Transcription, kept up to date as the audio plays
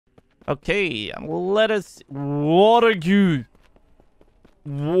Okay, let us... What are you?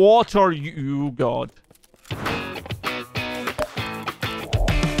 What are you, God?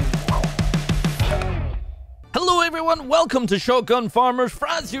 Hello everyone, welcome to Shotgun Farmers.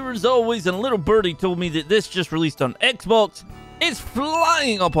 Frazzz here as always, and a little birdie told me that this just released on Xbox. It's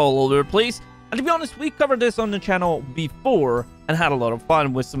flying up all over the place. And to be honest, we covered this on the channel before and had a lot of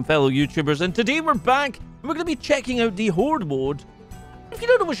fun with some fellow YouTubers. And today we're back and we're going to be checking out the Horde mode. If you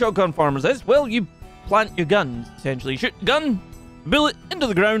don't know what Shotgun Farmers is, well, you plant your guns, essentially. Shoot the gun, bullet into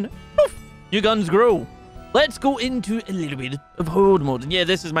the ground, poof, your guns grow. Let's go into a little bit of Horde mode. And yeah,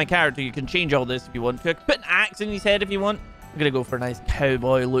 this is my character. You can change all this if you want to. Put an axe in his head if you want. I'm going to go for a nice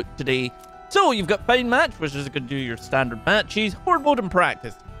cowboy look today. So, you've got Find Match, which is going to do your standard matches. Horde mode and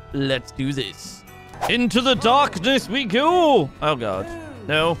practice. Let's do this. Into the darkness we go. Oh, God.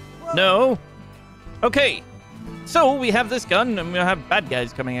 No. No. Okay. So, we have this gun, and we'll have bad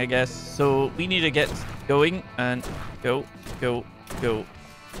guys coming, I guess. So, we need to get going, and go. I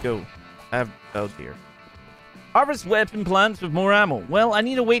have... Oh, dear. Harvest weapon plants with more ammo. Well, I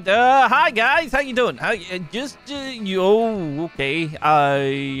need to wait. Hi, guys. How you doing? How you... Oh, okay.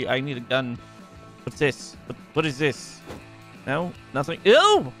 I need a gun. What's this? What is this? No? Nothing?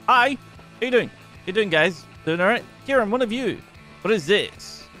 Oh! Hi! How you doing? How you doing, guys? Doing alright? Here, I'm one of you. What is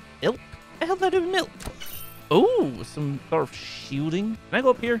this? Milk? What the hell did I do with milk? Oh, some sort of shielding. Can I go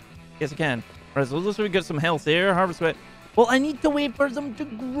up here? Yes, I can. Alright, so let's get some health there. Harvest wet. Well, I need to wait for them to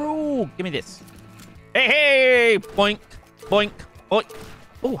grow. Give me this. Hey, hey! Boink. Boink. Boink.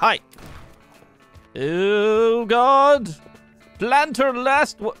 Oh, hi. Oh, God. Planter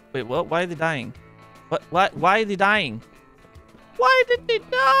last... Wait, what? Why are they dying? What? Why are they dying? Why did they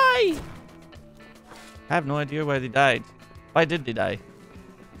die? I have no idea why they died. Why did they die?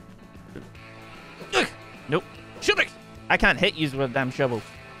 Ugh. Nope. Shoot it! I can't hit you with a damn shovel.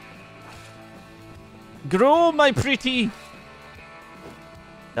 Grow, my pretty.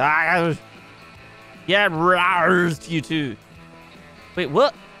 Ah, yeah, roused you too. Wait,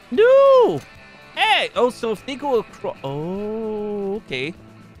 what? No! Hey! Oh, so if they go across... Oh, okay.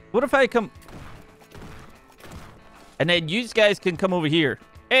 What if I come... And then you guys can come over here.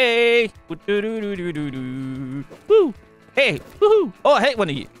 Hey! Woo! Hey! Woohoo! Oh, I hate one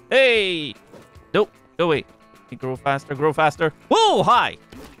of you. Hey! Nope. Go away. You grow faster, grow faster. Whoa! Hi!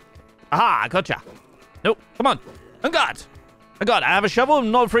 Aha! I gotcha. Nope. Come on. Oh, God! Oh, God. I have a shovel.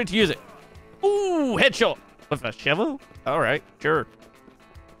 I'm not afraid to use it. Ooh! Headshot. With a shovel? Alright. Sure.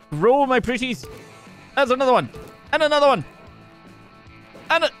 Grow, my pretties. There's another one. And another one.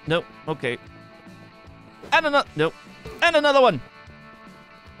 And a... Nope. Okay. And another... Nope. And another one.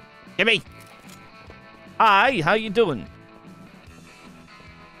 Gimme. Hi, how you doing?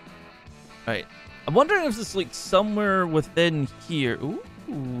 Alright. I'm wondering if it's like somewhere within here.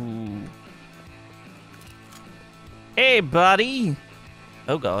 Ooh. Hey, buddy.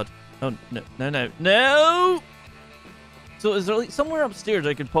 Oh, God. Oh, no. So is there like somewhere upstairs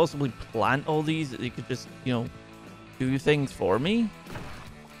I could possibly plant all these that they could just, you know, do things for me?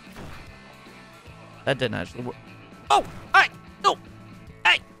 That didn't actually work. Oh! Hey! No!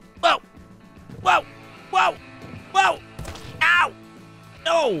 Hey! Whoa! Whoa! Whoa! Whoa! Ow!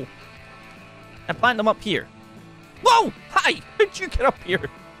 No! I plant them up here. Whoa! Hi! How'd you get up here? Can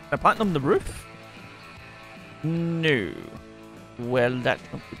I plant them on the roof? No. Well, that's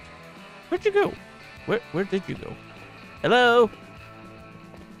not good. Where'd you go? Where did you go? Hello? Can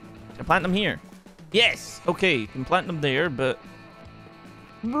I plant them here? Yes! Okay, you can plant them there, but...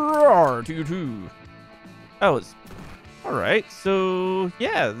 Roar, too. Oh, it's... Alright, so...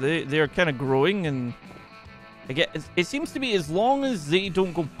 Yeah, they're kind of growing, and... I get, it seems to be as long as they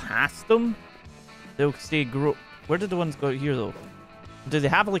don't go past them, they'll stay grow... Where did the ones go here, though? Do they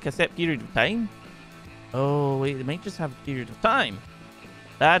have, like, a set period of time? Oh, wait, they might just have a period of time.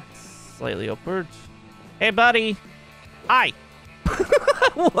 That's slightly upward. Hey, buddy! Hi!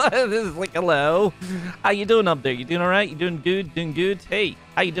 What? This is like, hello. How you doing up there? You doing alright? You doing good? Doing good? Hey,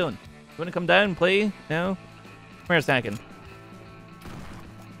 how you doing? You wanna come down and play? No? Come here a second.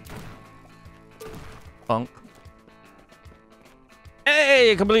 Funk.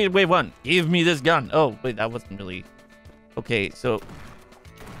 Hey, completed wave 1. Give me this gun. Oh, wait, that wasn't really... Okay, so...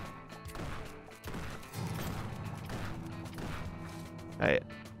 Alright.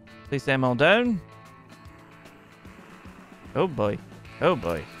 Place them all down. Oh boy. Oh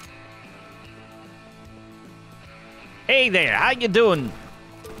boy. Hey there, how you doing?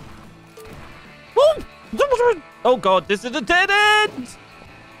 Woo! Oh God, this is a dead end!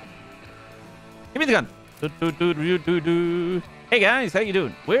 Give me the gun. Hey guys, how you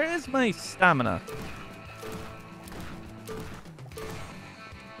doing? Where is my stamina?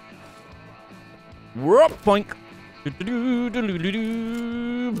 Whoop, boink.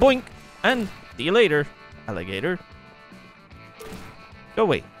 Do-do-do-do-do-do-do. Boink. And see you later, alligator. Go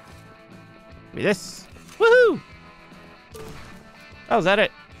away. Give me this. Woohoo! Oh, is that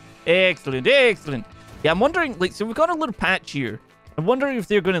it? Excellent, excellent. Yeah, I'm wondering, like, so we've got a little patch here. I'm wondering if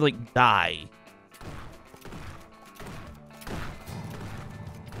they're going to, like, die.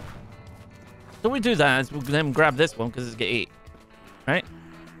 So we do that, we'll then grab this one, because it's get 8. Right?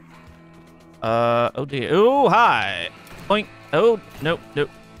 Oh dear. Oh, hi. Boink. Oh, no, no. Do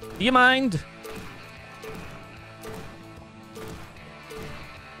you mind?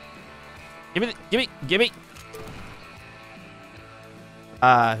 Give me, give me, give me. Who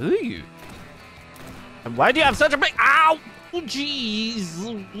are you? And why do you have such a big... Ow! Oh,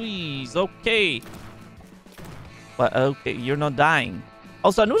 jeez. Please. Okay. But, okay, you're not dying.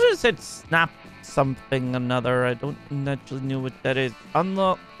 Also, I noticed it said snap something another. I don't actually know what that is.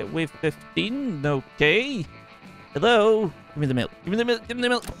 Unlock at wave 15. Okay. Hello. Give me the milk. Give me the milk. Give me the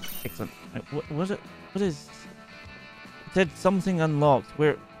milk. Excellent. Right, what is it? What is... It said something unlocked.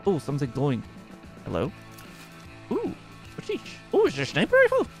 Where... Oh, something glowing. Hello? Ooh. Oh, is there a sniper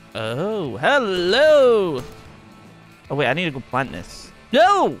rifle? Oh, hello. Oh, wait, I need to go plant this.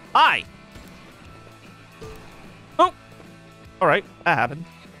 No! Hi! Oh! Alright, that happened.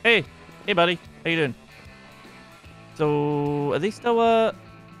 Hey. Hey, buddy. How you doing? So, are they still,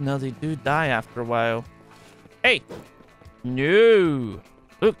 No, they do die after a while. Hey! No!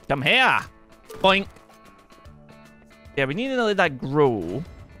 Look, come here! Boink! Yeah, we need to let that grow.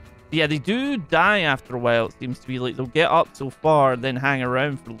 Yeah, they do die after a while, it seems to be. Like, they'll get up so far, then hang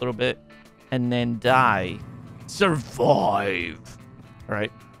around for a little bit, and then die. Survive!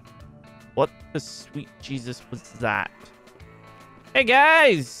 Alright. What the sweet Jesus was that? Hey,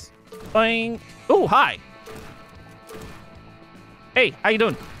 guys! Boing! Oh, hi! Hey, how you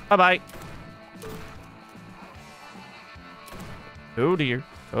doing? Bye-bye. Oh, dear.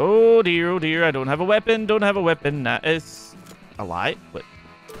 Oh, dear, oh, dear. I don't have a weapon. Don't have a weapon. That is a lie. What?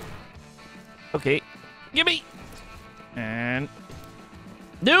 Okay. Gimme! And...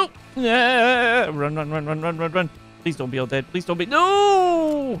 Nope! Run, run, run, run, run, run, run. Please don't be all dead. Please don't be...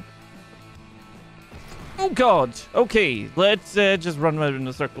 No! Oh, God. Okay. Let's just run around in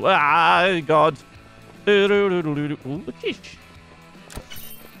a circle. Ah, God. Ooh, jeez.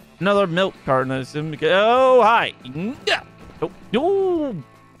 Another milk carton. Oh, hi. Oh, no.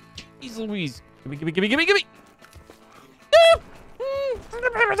 Jeez Louise. Gimme, gimme, gimme, gimme, gimme.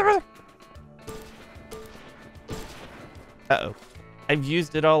 Uh-oh. I've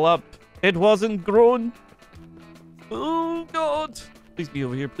used it all up. It wasn't grown. Oh, God. Please be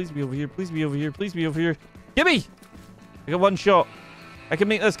over here. Please be over here. Please be over here. Please be over here. Gimme! I got one shot. I can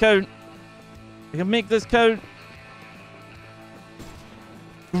make this count. I can make this count.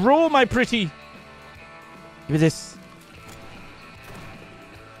 Grow, my pretty. Give me this.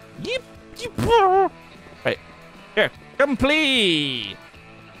 Yep. Right. Here. Complete.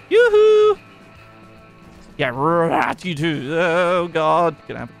 Yoo-hoo. Yeah, rat you too. Oh, God.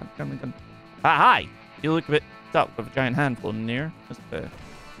 Can I have a gun? Ah, hi. You look a bit stuck with a giant hand floating near. Just,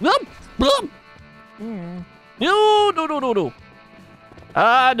 Blub! Blub! No, no, no, no, no.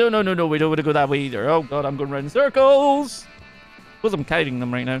 Ah, no, no, no, no. We don't want to go that way either. Oh, God, I'm going around in circles. Because I'm kiting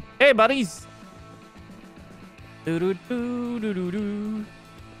them right now. Hey, buddies. Do-do-do-do-do-do.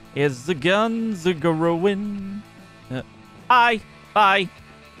 Is the guns growing? Hi. Bye. See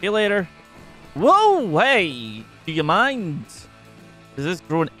you later. Whoa, hey. Do you mind? Is this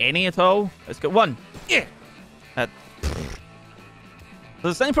growing any at all? Let's get one. Yeah.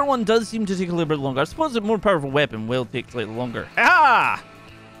 The sniper one does seem to take a little bit longer. I suppose a more powerful weapon will take slightly longer. Ah!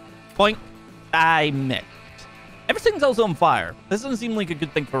 Point. I missed. Everything's also on fire. This doesn't seem like a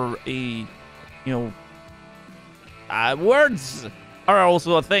good thing for a, you know... words are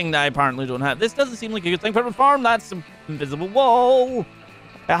also a thing that I apparently don't have. This doesn't seem like a good thing for a farm. That's an invisible wall.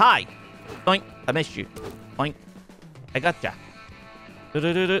 Hi. Point. I missed you. Point. I gotcha.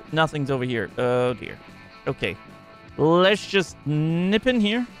 Nothing's over here. Oh, dear. Okay. Let's just nip in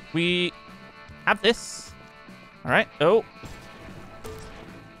here. We have this. All right. Oh.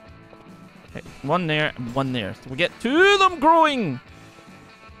 Okay. One there and one there. So we get 2 of them growing.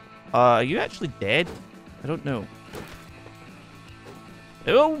 Are you actually dead? I don't know.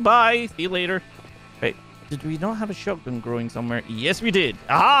 Oh, bye. See you later. Wait. Did we not have a shotgun growing somewhere? Yes, we did.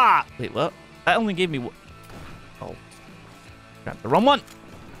 Aha! Wait, what? That only gave me... Oh. Got the wrong one.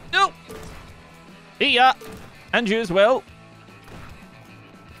 No! See ya! And you as well.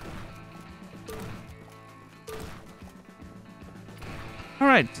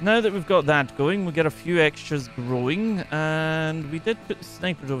 Alright, now that we've got that going, we get a few extras growing, and we did put the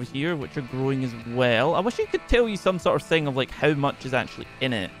snipers over here, which are growing as well. I wish I could tell you some sort of thing of like how much is actually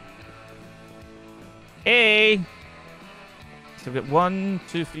in it. Hey! So we've got 1,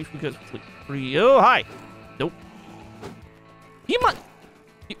 2, 3, 4, 5, 6, 3. Oh, hi! Nope. You might...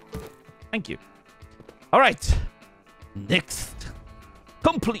 Thank you. Alright. Next.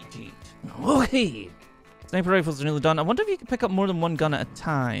 Completed. Okay. Sniper rifles are nearly done. I wonder if you can pick up more than one gun at a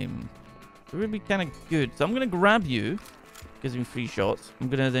time. It would be kind of good. So I'm going to grab you. Gives me 3 shots. I'm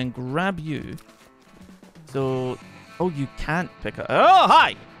going to then grab you. So... Oh, you can't pick up... Oh,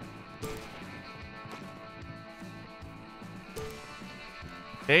 hi!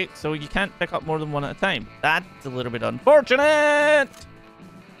 Okay, so you can't pick up more than one at a time. That's a little bit unfortunate! I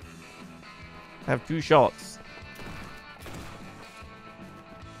have 2 shots.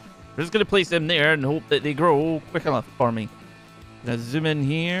 I'm just going to place them there and hope that they grow quick enough for me. Gonna zoom in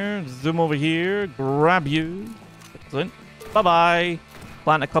here, zoom over here, grab you. Excellent. Bye-bye.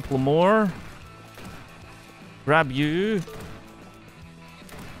 Plant a couple more. Grab you.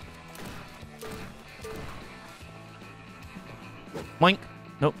 Boink.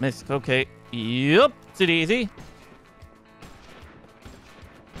 Nope, missed. Okay. Yup. It's easy.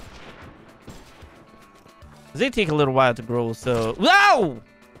 They take a little while to grow, so... Wow!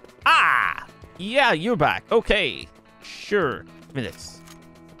 Ah! Yeah, you're back. Okay. Sure. Give me this.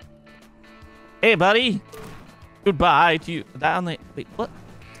 Hey, buddy. Goodbye to you. That only... Wait, what?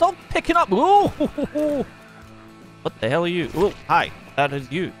 Stop picking up. Oh! What the hell are you? Oh, hi. That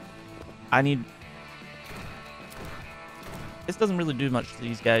is you. I need... This doesn't really do much to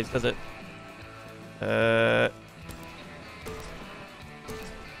these guys, does it?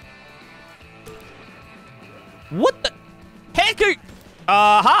 What the heck are you?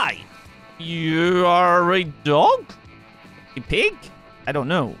 Hi. You are a dog? A pig? I don't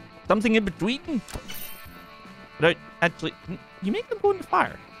know. Something in between? But actually, you make them go in the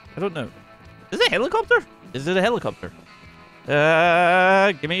fire. I don't know. Is it a helicopter? Is it a helicopter?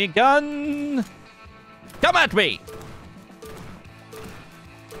 Give me a gun. Come at me.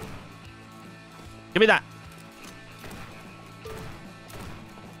 Give me that.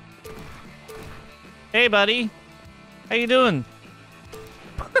 Hey, buddy. How you doing?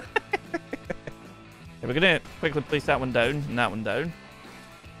 We're going to quickly place that one down and that one down.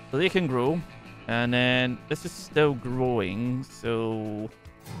 So they can grow. And then this is still growing. So...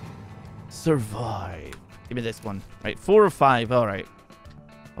 Survive. Give me this one. Right, 4 or 5. All right.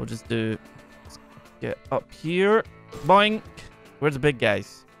 I'll just do... Let's get up here. Boink. Where's the big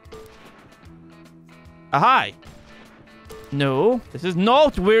guys? Hi. No, this is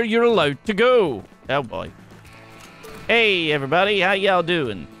not where you're allowed to go. Oh boy. Hey everybody, how y'all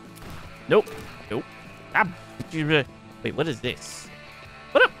doing? Nope. Nope. Ah, wait, what is this?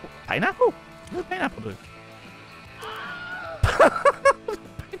 What a pineapple? What does pineapple do?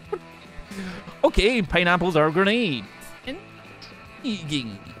 Okay, pineapples are grenades.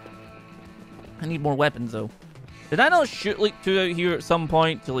 Intriguing. I need more weapons though. Did I not shoot like 2 out here at some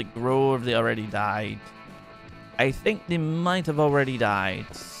point to like grow, or have they already died? I think they might have already died.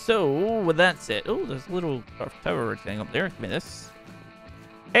 So, with that said... Oh, there's a little tower thing up there. Give me this.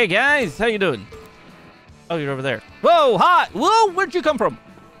 Hey, guys. How you doing? Oh, you're over there. Whoa, hi. Whoa, where'd you come from?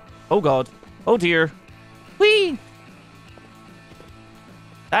 Oh, God. Oh, dear. Whee!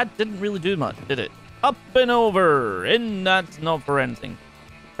 That didn't really do much, did it? Up and over. And that's not for anything.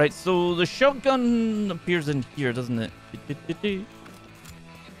 Right, so the shotgun appears in here, doesn't it?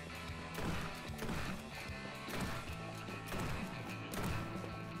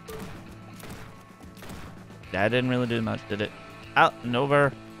 That didn't really do much, did it? Out and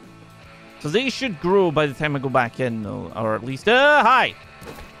over. So they should grow by the time I go back in, though. Or at least... hi!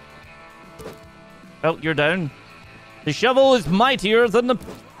 Oh, you're down. The shovel is mightier than the...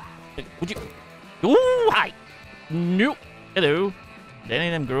 Would you... Ooh, hi! Nope. Hello. Did any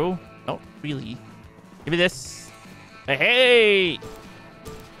of them grow? Not really. Give me this. Hey!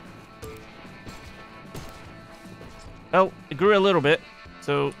 Well, it grew a little bit,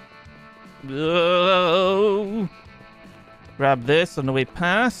 so... Oh. Grab this on the way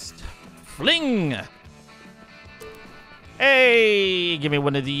past. Fling! Hey! Give me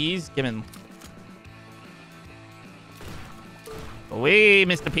one of these. Give him. Away,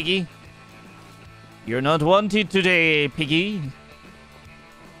 Mr. Piggy. You're not wanted today, Piggy.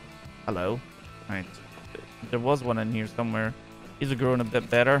 Hello. Right. There was one in here somewhere. These are growing a bit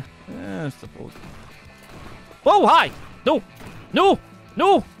better. I suppose. Whoa, hi! No! No!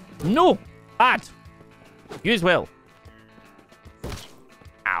 No! No! Bad! You as well.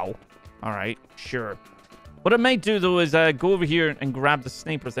 Ow. Alright, sure. What I might do, though, is go over here and grab the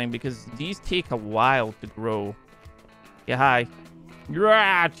sniper thing, because these take a while to grow. Yeah, hi.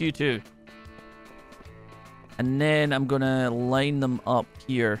 Yeah, you too. And then I'm going to line them up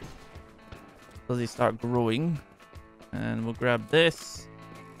here so they start growing. And we'll grab this.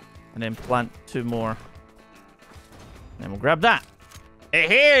 And then plant 2 more. And then we'll grab that. Hey,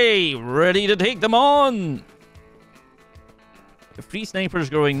 hey! Ready to take them on! The 3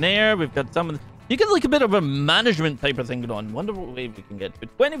 snipers growing there. We've got some of the... You get like a bit of a management type of thing going on. Wonder what wave we can get.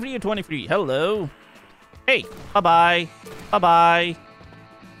 But 23 or 23. Hello. Hey. Bye-bye. Bye-bye.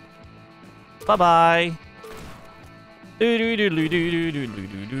 Bye-bye.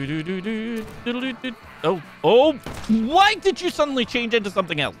 Oh. Oh. Why did you suddenly change into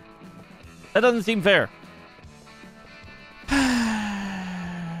something else? That doesn't seem fair.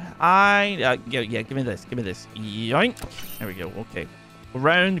 Yeah, give me this. Give me this. Yoink. There we go. Okay.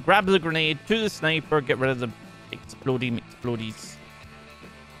 Around, grab the grenade to the sniper, get rid of the explodies.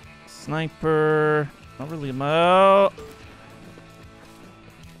 Sniper, not really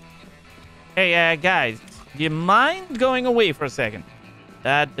Hey, guys, do you mind going away for a second?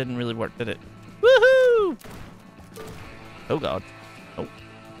 That didn't really work, did it? Woohoo! Oh god. Oh.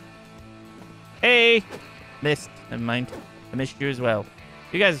 Hey! Missed. Never mind. I missed you as well.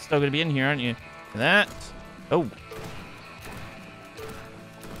 You guys are still gonna be in here, aren't you? That. Oh.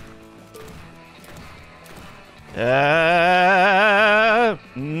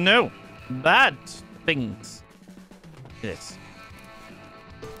 No. Bad things. Yes.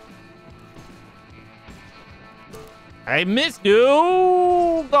 I missed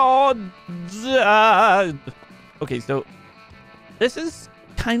you. God. Okay, so this is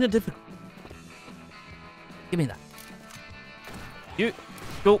kind of difficult. Give me that. You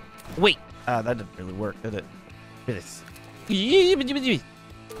go. Wait. That didn't really work, did it? Look at this.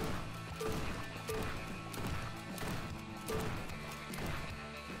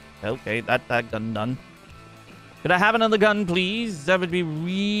 Okay, that gun done. Could I have another gun, please? That would be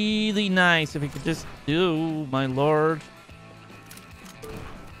really nice if we could just do, my lord.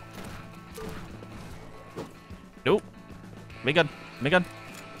 Nope. Me gun. Me gun.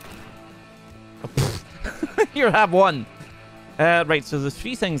 Oh, here, have one. Right, so there's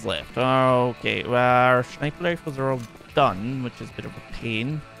 3 things left. Okay, well, our sniper rifles are all done, which is a bit of a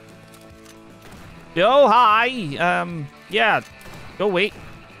pain. Oh, hi. Yeah. Go wait.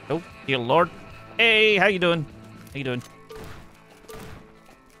 Oh, dear lord. Hey, how you doing? How you doing?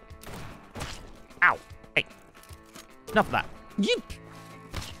 Ow. Hey. Enough of that. Yeep.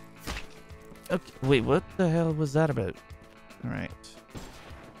 Okay, wait, what the hell was that about? Alright.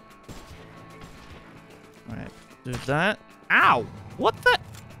 Alright, do that. Ow! What the?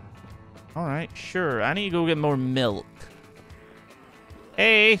 Alright, sure. I need to go get more milk.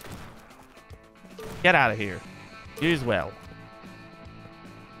 Hey! Get out of here. You as well.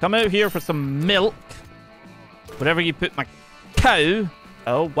 Come out here for some milk. Whatever you put my cow.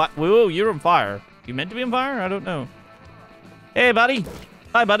 Oh, what? Whoa, you're on fire. You meant to be on fire? I don't know. Hey, buddy.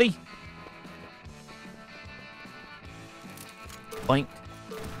 Hi, buddy. Boink.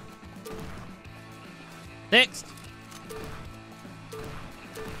 Next.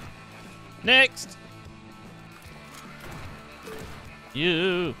 Next.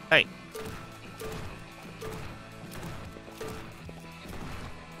 You. Hey.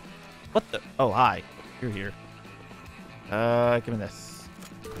 What the? Oh, hi. You're here. Give me this.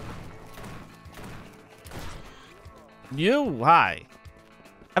 You. Hi.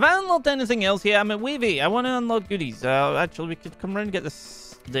 Have I unlocked anything else here? I'm at Wavy. I want to unlock goodies. Actually, we could come around and get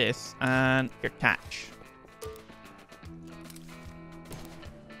this, and your catch.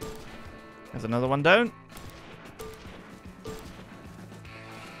 There's another one down.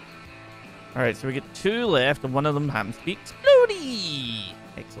 All right, so we get 2 left, and one of them happens to be explodey.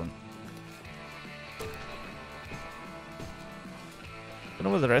 Excellent. Don't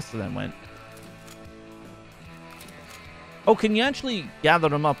know where the rest of them went. Oh, can you actually gather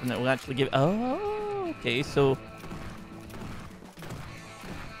them up and it will actually give... Oh, okay, so...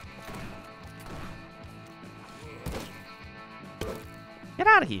 Get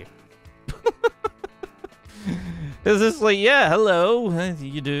out of here. Is this like, yeah, hello, how are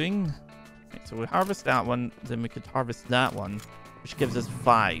you doing? Okay, so we harvest that one, then we could harvest that one, which gives us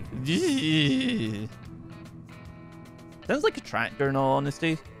 5. Sounds like a tractor in all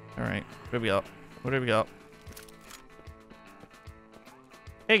honesty. Alright, what do we got? What do we got?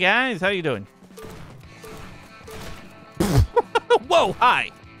 Hey guys, how you doing? Whoa,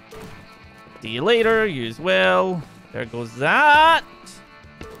 hi! See you later, you as well. There goes that.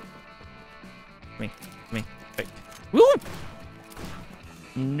 Come here, come here. Right. Woo!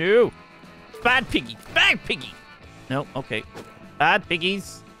 No. Bad piggy. Bad piggy. No, okay. Bad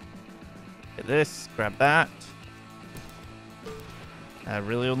piggies. Get this. Grab that. I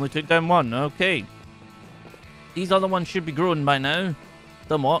really only took down one. Okay. These other ones should be growing by now.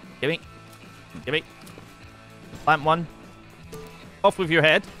 Somewhat. Gimme. Gimme. Plant one. Off with your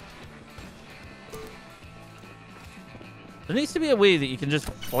head. There needs to be a way that you can just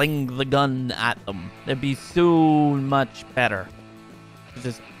fling the gun at them. That'd be so much better.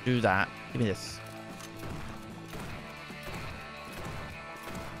 Just do that. Give me this.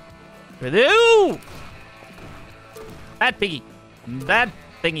 Ew! Bad piggy. Bad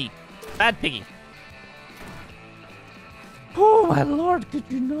thingy. Bad piggy. Oh my lord, could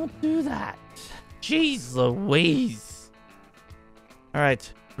you not do that? Jeez Louise.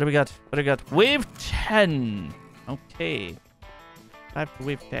 Alright, what do we got? What do we got? Wave 10. Okay. 5 to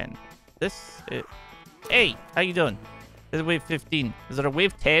wave 10. This is... Hey, how you doing? This is wave 15. Is there a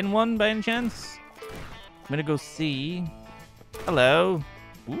wave 10 one by any chance? I'm gonna go see. Hello.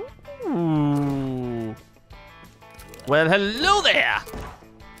 Ooh. Well, hello there.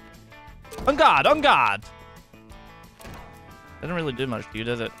 On guard, on guard. Doesn't really do much to you,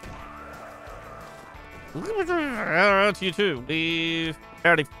 does it? To you too. Wave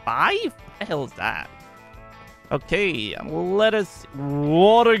 35? What the hell is that? Okay, let us...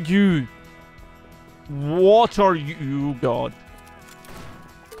 What are you? What are you, God?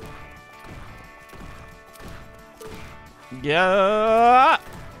 Yeah.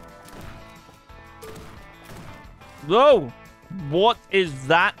 Whoa. What is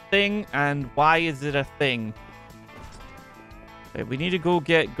that thing and why is it a thing? Okay, we need to go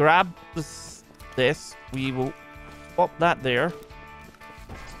grab this. We will swap that there.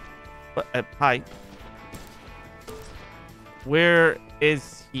 But, hi. Where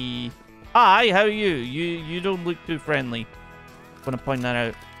is he? Hi, how are you? You don't look too friendly. I'm gonna point that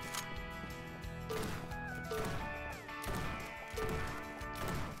out.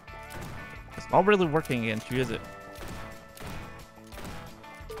 It's not really working against you, is it?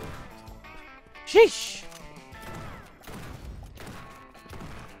 Sheesh!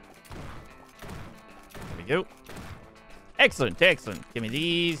 There we go. Excellent, excellent. Give me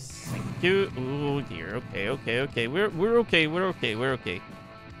these. Thank you. Oh dear. Okay, okay, okay. We're okay. We're okay. We're okay.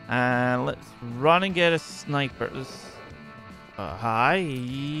 Let's run and get a sniper. Hi.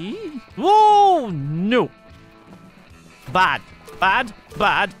 Whoa! No. Bad. Bad.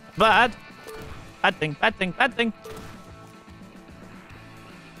 Bad. Bad. Bad thing. Bad thing. Bad thing.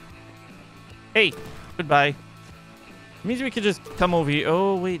 Hey. Goodbye. Means we could just come over here.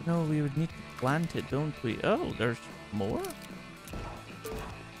 Oh wait, no. We would need to plant it, don't we? Oh, there's more.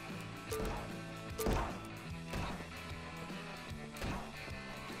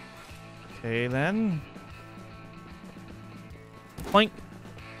 Okay, then. Boink.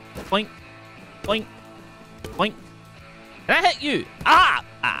 Boink. Boink. Boink. Can I hit you? Ah!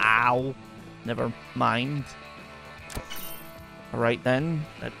 Ow. Never mind. Alright, then.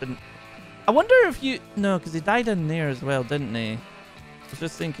 That didn't... I wonder if you... No, because he died in there as well, didn't he? I was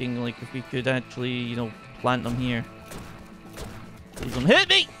just thinking, like, if we could actually, you know, plant them here. Please don't hit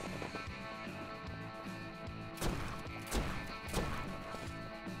me!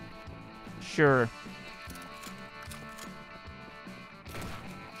 Sure.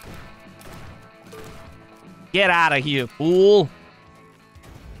 Get out of here, fool.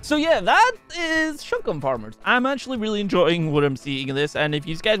 So yeah, that is Shotgun Farmers. I'm actually really enjoying what I'm seeing in this, and if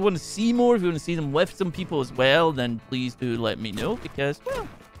you guys want to see more, if you want to see them with some people as well, then please do let me know, because, well,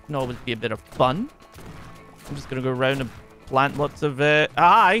 it can always be a bit of fun. I'm just gonna go around and plant lots of,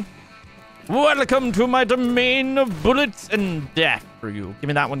 hi! Welcome to my domain of bullets and death for you. Give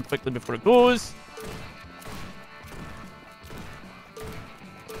me that one quickly before it goes.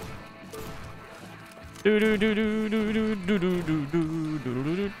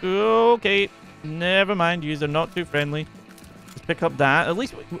 Okay, never mind. Yous are not too friendly. Let's pick up that. At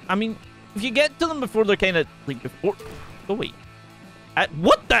least, I mean, if you get to them before they're kind of like before. Oh wait,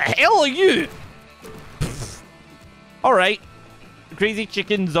 what the hell are you? All right, crazy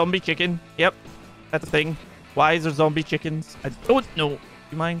chicken, zombie chicken. Yep, that's a thing. Why is there zombie chickens? I don't know. Do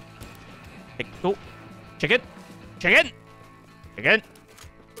you mind? Go, chicken, chicken, chicken.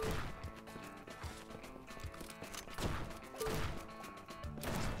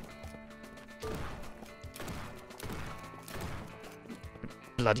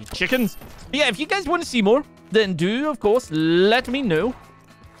 Bloody chickens. But yeah, if you guys want to see more, then do, of course, let me know.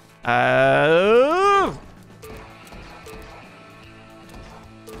 And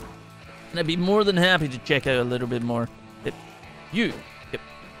I'd be more than happy to check out a little bit more. You.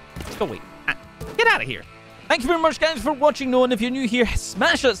 Go away. Get out of here. Thank you very much, guys, for watching. And if you're new here,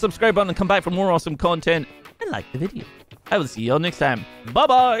 smash that subscribe button and come back for more awesome content and like the video. I will see you all next time.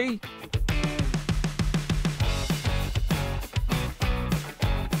 Bye-bye.